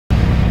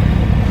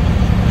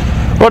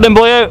Right then,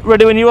 boy,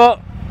 ready when you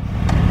are.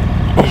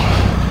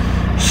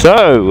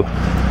 So,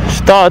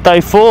 start of day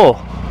 4.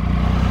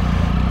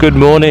 Good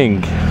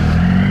morning.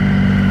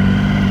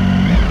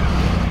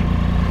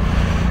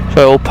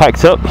 So all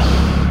packed up.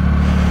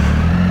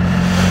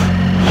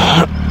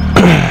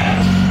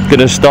 Going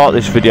to start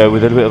this video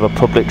with a bit of a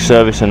public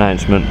service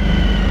announcement.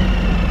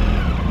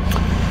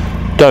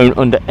 Don't,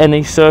 under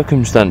any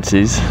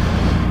circumstances,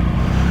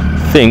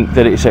 think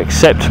that it's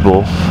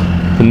acceptable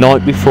the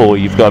night before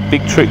you've got a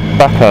big trip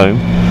back home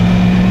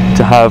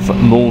to have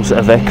moules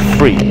avec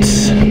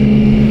frites,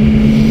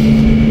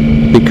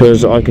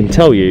 because I can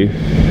tell you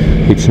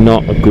it's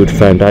not a good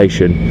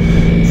foundation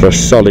for a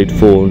solid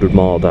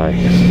 400-mile day.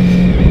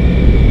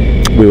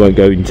 We won't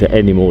go into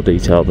any more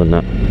detail than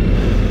that.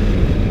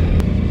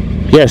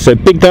 Yeah, so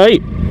big day,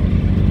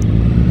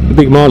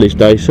 big mileage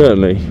day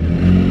certainly.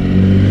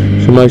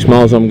 So most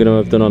miles I'm going to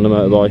have done on the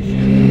motorbike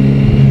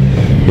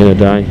in a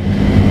day.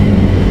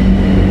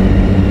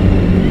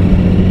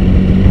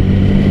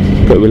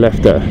 But we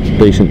left at a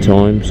decent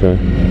time, so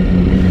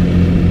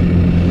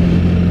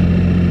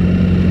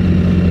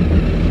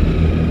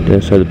yeah,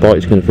 so the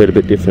bike's going to feel a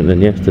bit different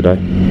than yesterday.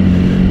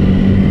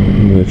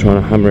 We're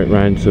trying to hammer it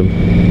round some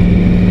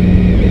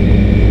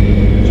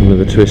of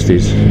the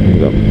twisties. We've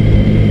got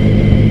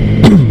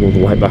all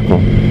the way back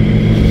on,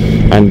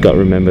 and got to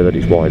remember that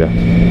it's wider.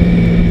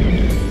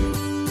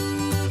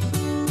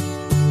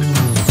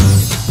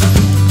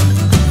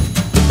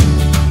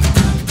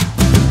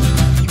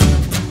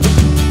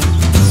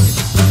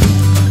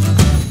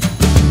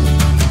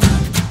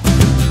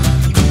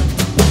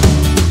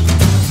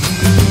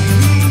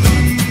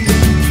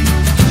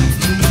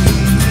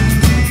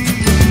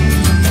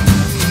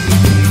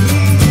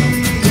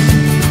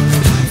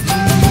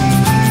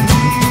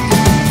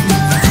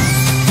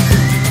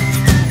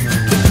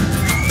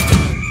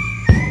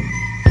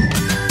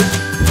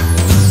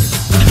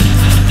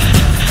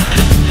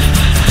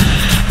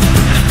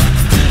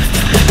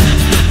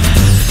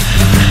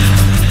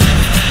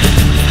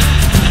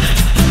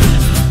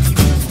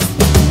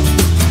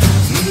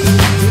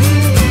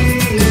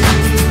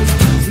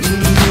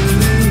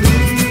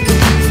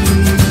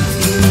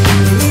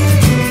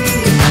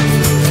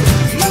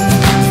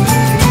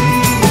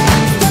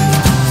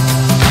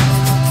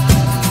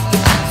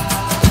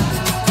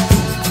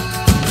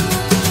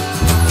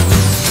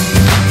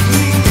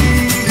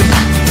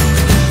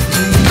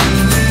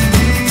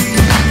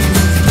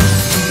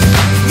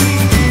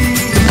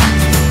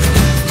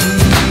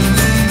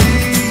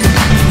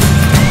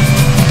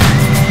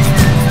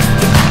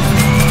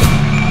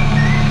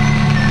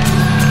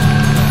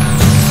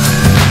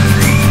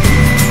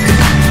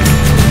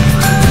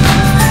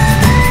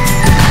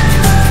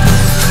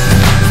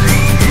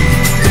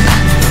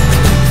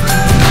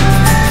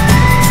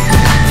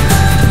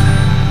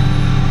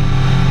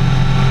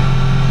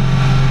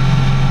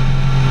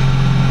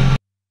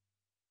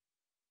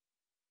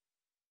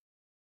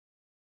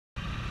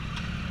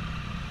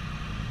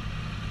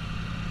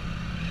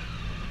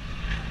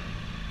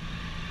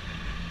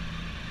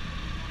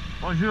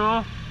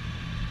 Bonjour.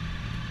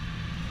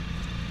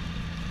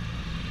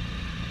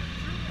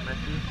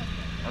 Merci.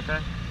 Okay.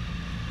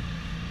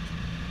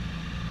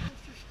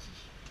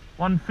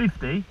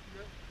 150?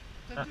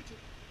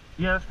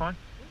 Yeah, that's fine.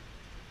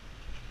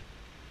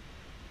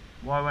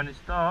 Why when it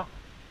start?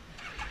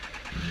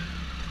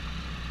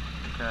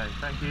 Okay,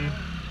 thank you.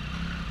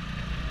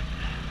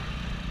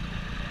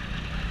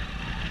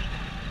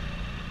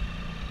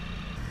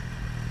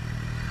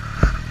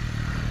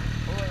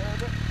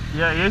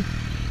 Yeah, you?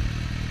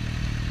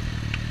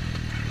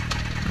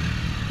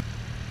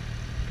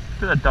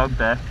 Look at the dog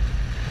there.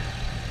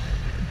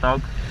 The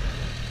dog.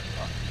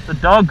 The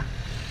dog.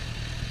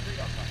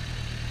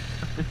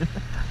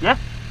 Yeah?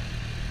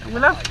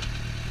 We'll have.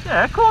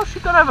 Yeah, of course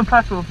you've got to have a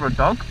patrol for a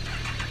dog.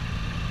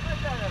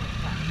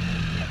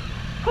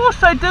 Of course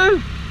they do.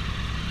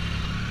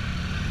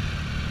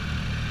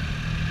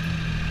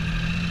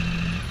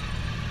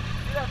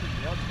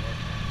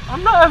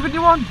 I'm not having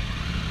you on.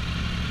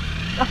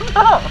 I'm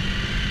not.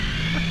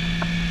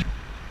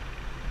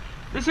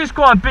 This is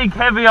quite a big,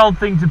 heavy old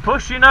thing to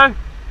push, you know.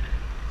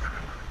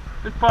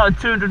 It's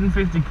about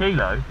 250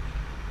 kilo. You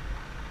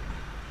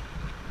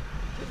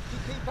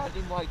keep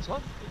adding weight on.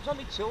 It was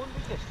only 200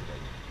 yesterday.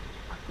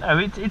 No,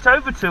 it's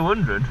over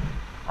 200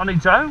 on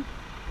its own.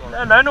 Right.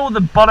 Let alone all the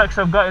bollocks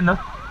I've got in the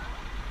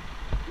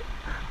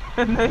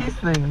in these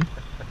things.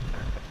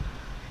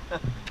 Are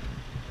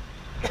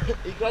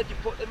you glad you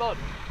put them on?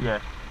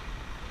 Yeah.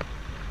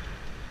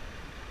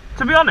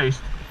 To be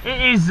honest, it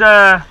is.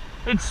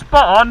 It's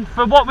spot on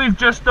for what we've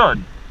just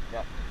done.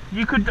 Yeah.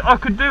 I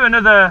could do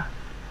another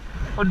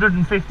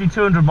 150,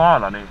 200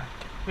 mile on it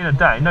in a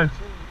day. No.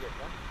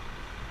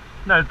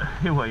 No.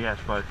 Well, yeah, I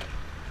suppose.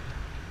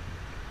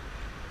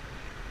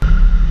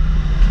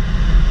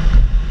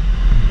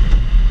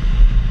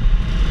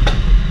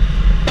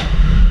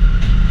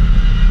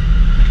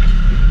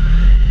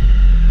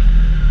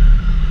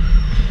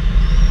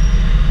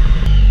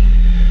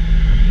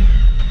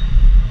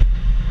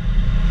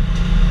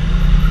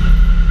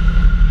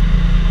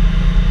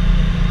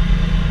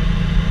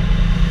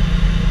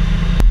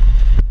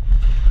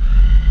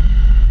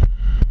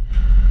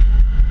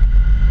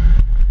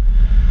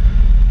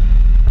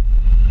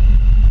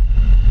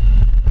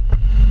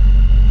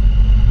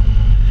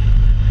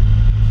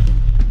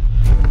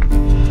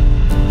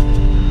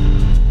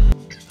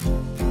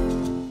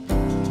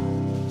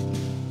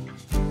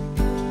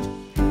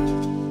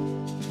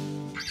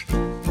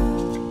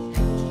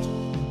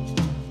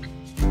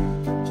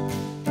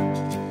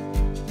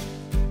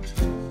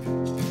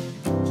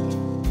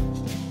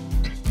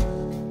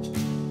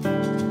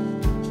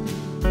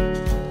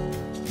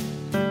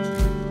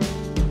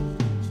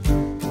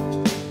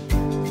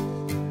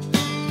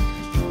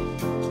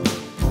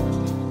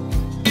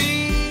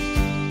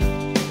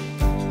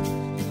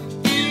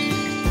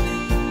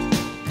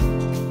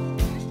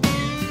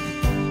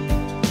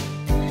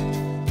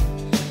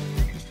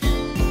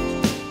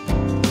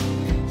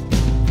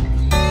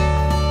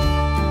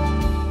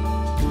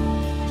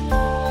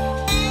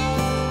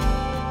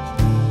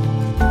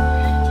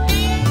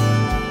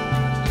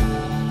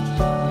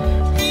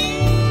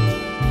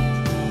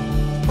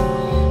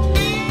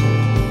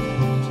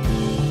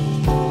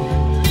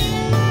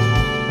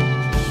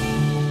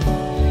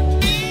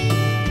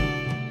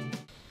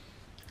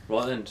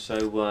 Right then,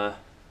 so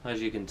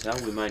as you can tell,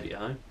 we made it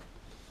home.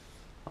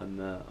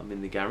 I'm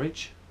in the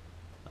garage.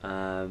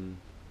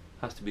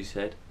 Has to be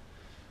said,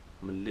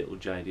 I'm a little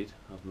jaded.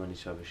 I've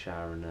managed to have a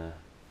shower and a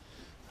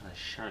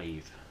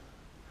shave.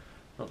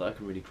 Not that I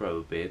can really grow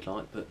a beard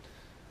like, but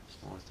it's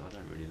nice. I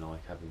don't really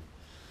like having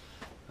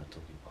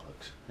talking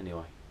bollocks.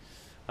 Anyway,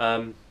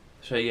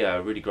 so yeah,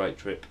 a really great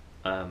trip.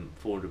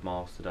 400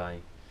 miles today,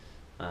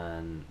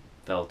 and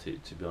felt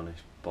it, to be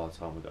honest, by the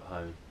time we got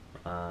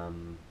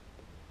home.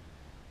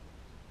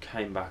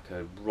 Came back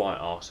a right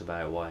arse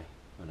about way,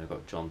 and I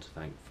got John to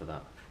thank for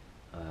that.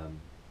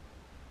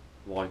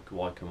 Why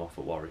come off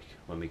at Warwick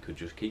when we could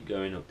just keep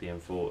going up the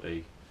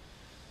M40?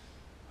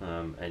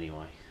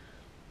 Anyway,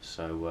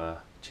 so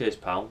cheers,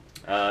 pal.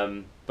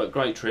 But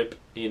great trip,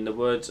 in the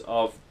words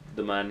of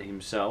the man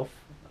himself.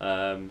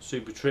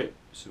 Super trip,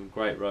 some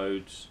great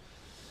roads,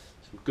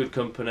 some good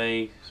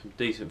company, some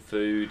decent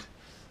food,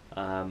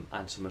 and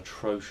some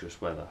atrocious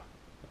weather.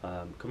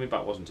 Coming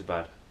back wasn't too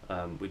bad.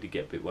 We did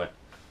get a bit wet,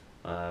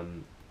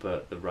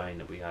 but the rain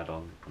that we had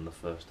on the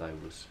first day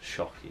was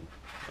shocking.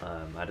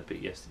 I had a bit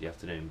yesterday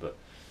afternoon, but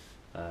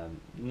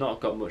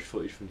not got much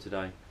footage from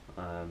today,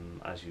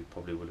 as you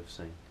probably will have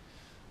seen.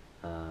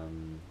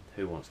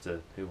 Who wants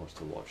to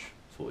watch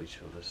footage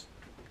of us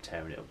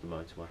tearing it up the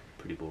motorway?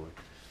 Pretty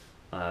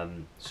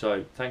boring.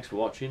 So thanks for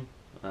watching.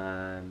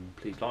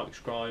 Please like,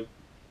 subscribe,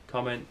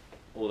 comment,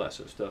 all that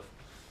sort of stuff.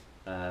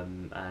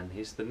 And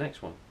here's the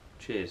next one.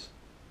 Cheers.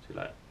 See you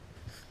later.